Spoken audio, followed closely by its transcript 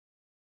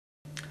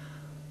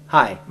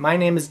Hi, my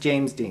name is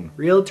James Dean,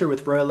 Realtor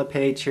with Royal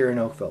LePage here in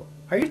Oakville.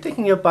 Are you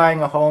thinking of buying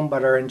a home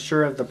but are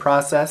unsure of the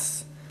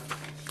process?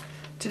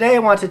 Today I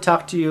want to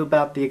talk to you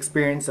about the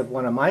experience of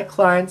one of my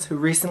clients who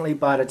recently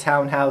bought a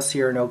townhouse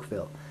here in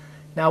Oakville.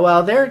 Now,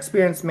 while their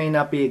experience may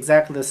not be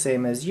exactly the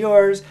same as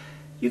yours,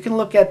 you can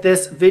look at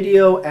this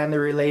video and the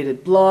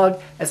related blog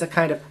as a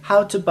kind of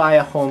how to buy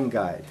a home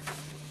guide.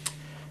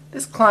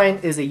 This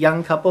client is a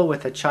young couple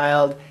with a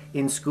child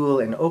in school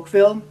in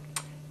Oakville.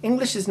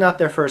 English is not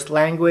their first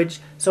language,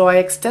 so I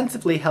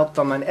extensively helped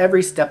them on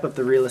every step of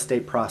the real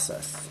estate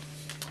process.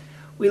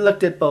 We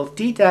looked at both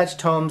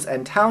detached homes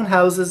and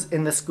townhouses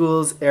in the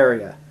school's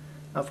area.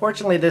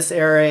 Unfortunately, this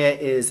area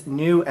is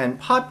new and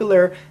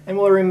popular and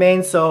will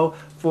remain so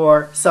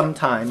for some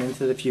time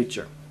into the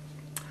future.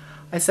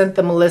 I sent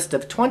them a list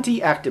of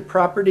 20 active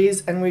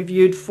properties and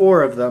reviewed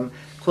 4 of them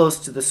close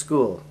to the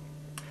school.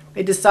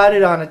 They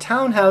decided on a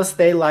townhouse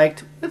they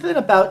liked within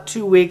about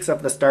 2 weeks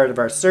of the start of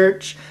our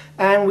search,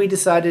 and they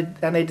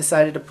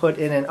decided to put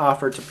in an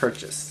offer to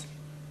purchase.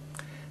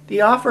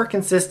 The offer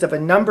consists of a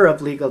number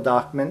of legal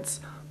documents,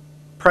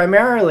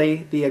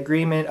 primarily the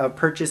agreement of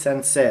purchase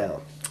and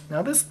sale.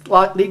 Now, this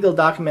legal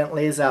document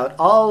lays out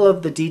all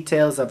of the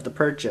details of the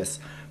purchase.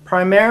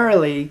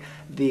 Primarily,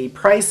 the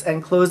price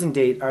and closing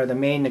date are the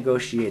main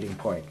negotiating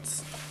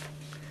points.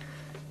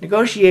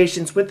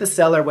 Negotiations with the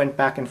seller went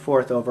back and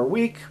forth over a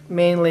week,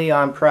 mainly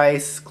on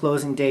price.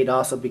 Closing date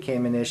also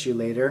became an issue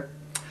later.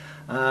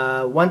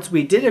 Once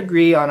we did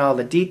agree on all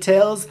the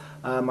details,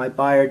 my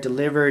buyer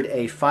delivered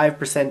a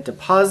 5%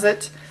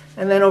 deposit,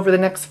 and then over the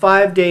next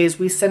 5 days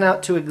we sent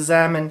out to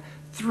examine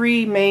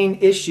 3 main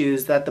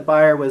issues that the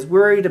buyer was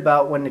worried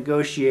about when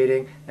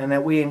negotiating and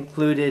that we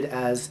included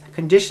as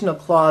conditional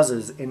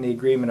clauses in the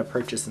agreement of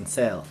purchase and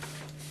sale.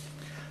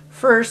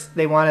 First,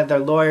 they wanted their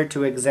lawyer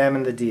to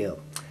examine the deal.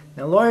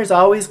 Now, lawyers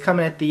always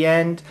come at the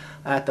end,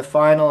 at the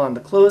final on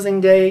the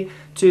closing day,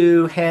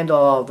 to handle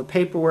all the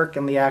paperwork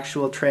and the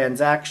actual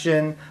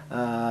transaction,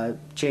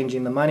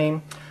 changing the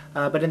money.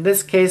 But in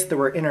this case, there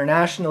were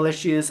international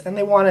issues, and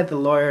they wanted the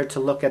lawyer to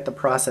look at the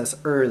process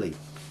early.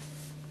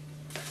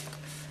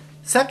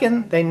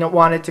 Second, they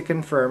wanted to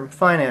confirm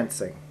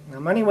financing. Now,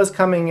 money was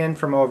coming in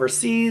from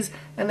overseas,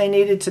 and they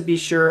needed to be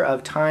sure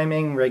of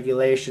timing,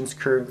 regulations,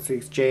 currency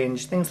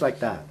exchange, things like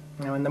that.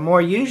 Now, in the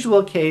more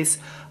usual case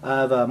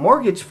of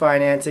mortgage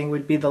financing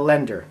would be the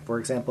lender, for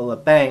example, a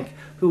bank,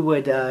 who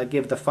would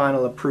give the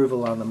final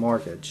approval on the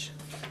mortgage.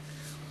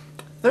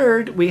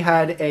 Third, we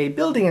had a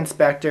building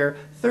inspector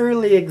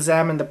thoroughly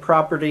examine the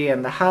property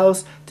and the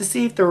house to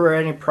see if there were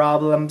any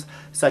problems,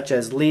 such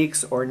as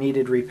leaks or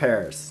needed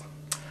repairs.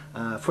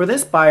 For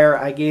this buyer,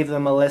 I gave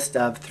them a list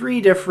of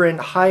 3 different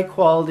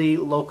high-quality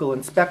local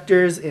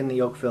inspectors in the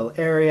Oakville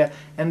area,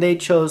 and they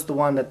chose the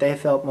one that they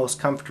felt most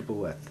comfortable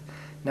with.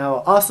 Now,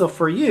 also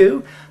for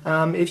you,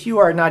 if you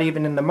are not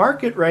even in the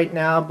market right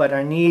now but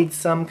need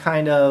some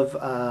kind of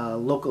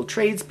local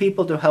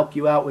tradespeople to help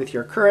you out with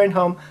your current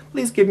home,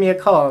 please give me a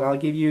call and I'll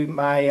give you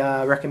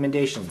my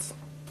recommendations.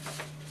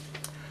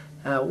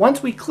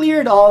 Once we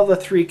cleared all of the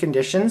 3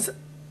 conditions,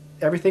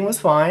 everything was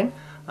fine.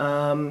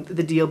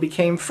 The deal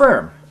became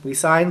firm. We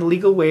signed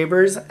legal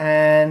waivers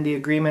and the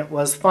agreement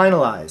was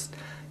finalized.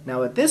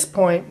 Now, at this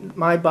point,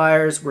 my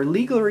buyers were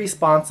legally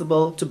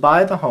responsible to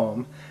buy the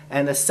home,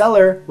 and the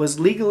seller was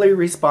legally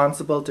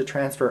responsible to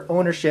transfer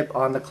ownership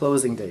on the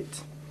closing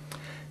date.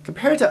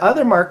 Compared to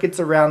other markets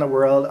around the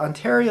world,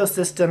 Ontario's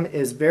system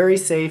is very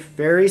safe,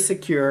 very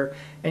secure,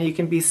 and you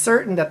can be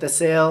certain that the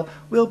sale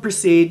will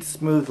proceed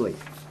smoothly.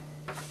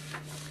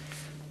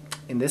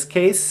 In this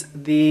case,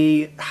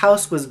 the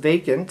house was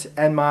vacant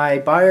and my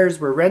buyers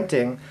were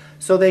renting,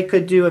 so they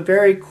could do a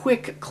very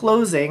quick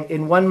closing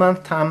in 1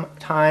 month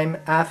time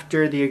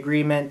after the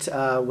agreement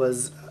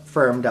was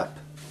firmed up.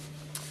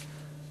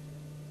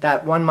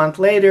 That 1 month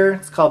later,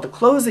 it's called the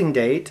closing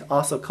date,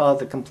 also called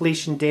the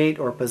completion date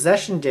or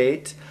possession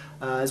date,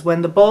 is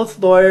when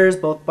both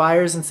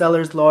buyers and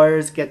sellers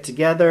lawyers get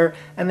together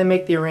and they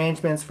make the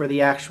arrangements for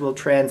the actual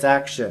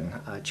transaction,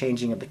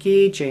 changing of the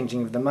key,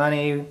 changing of the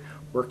money,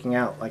 working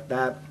out like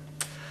that.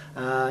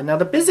 Now,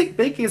 the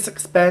biggest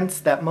expense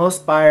that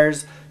most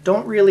buyers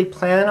don't really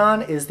plan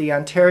on is the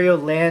Ontario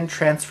Land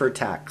Transfer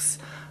Tax.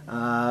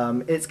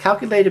 It's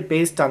calculated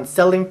based on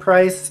selling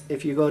price.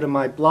 If you go to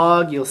my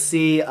blog, you'll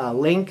see a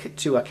link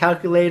to a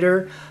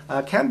calculator.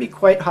 It can be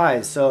quite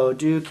high, so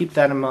do keep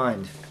that in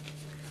mind.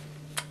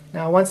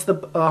 Now, once the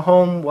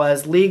home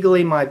was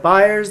legally my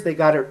buyers, they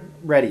got it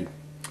ready.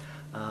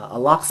 A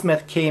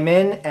locksmith came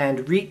in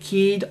and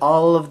rekeyed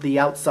all of the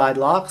outside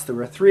locks. There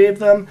were 3 of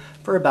them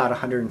for about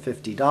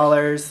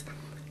 $150.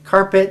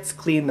 Carpets,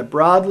 cleaned the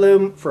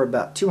broadloom for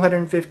about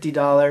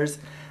 $250.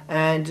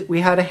 And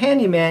we had a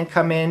handyman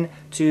come in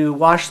to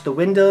wash the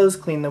windows,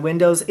 clean the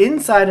windows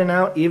inside and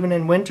out. Even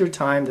in winter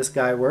time, this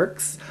guy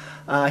works.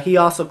 He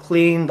also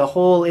cleaned the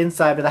whole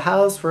inside of the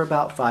house for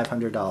about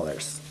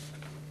 $500.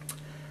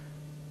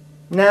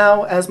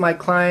 Now, as my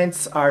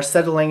clients are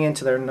settling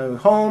into their new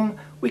home,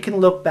 we can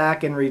look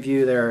back and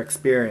review their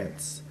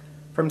experience.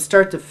 From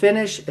start to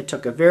finish, it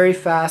took a very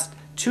fast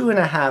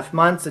 2.5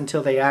 months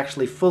until they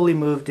actually fully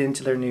moved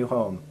into their new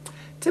home.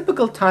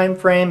 Typical time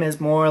frame is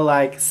more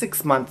like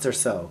 6 months or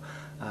so.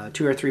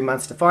 2 or 3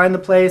 months to find the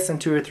place and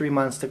 2 or 3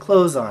 months to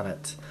close on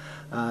it.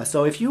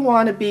 So if you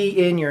want to be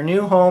in your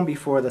new home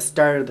before the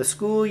start of the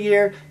school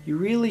year, you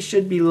really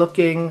should be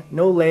looking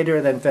no later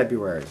than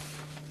February.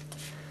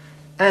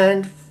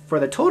 And for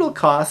the total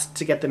cost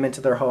to get them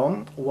into their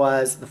home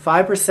was the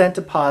 5%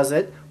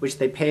 deposit, which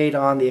they paid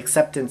on the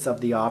acceptance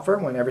of the offer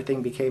when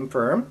everything became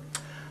firm,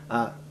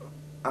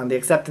 on the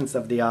acceptance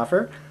of the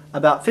offer,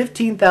 about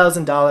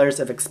 $15,000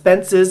 of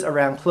expenses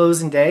around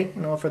closing day,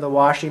 for the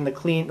washing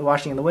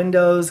of the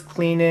windows,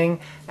 cleaning,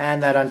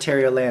 and that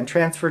Ontario land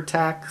transfer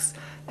tax,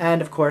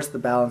 and of course the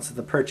balance of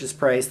the purchase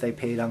price they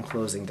paid on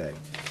closing day.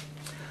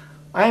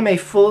 I am a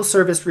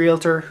full-service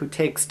realtor who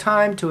takes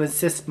time to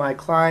assist my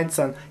clients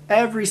on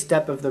every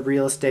step of the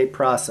real estate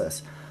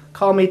process.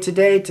 Call me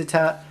today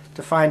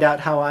to find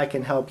out how I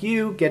can help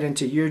you get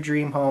into your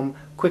dream home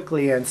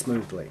quickly and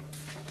smoothly.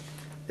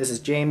 This is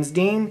James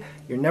Dean,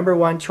 your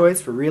 #1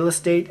 choice for real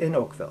estate in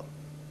Oakville.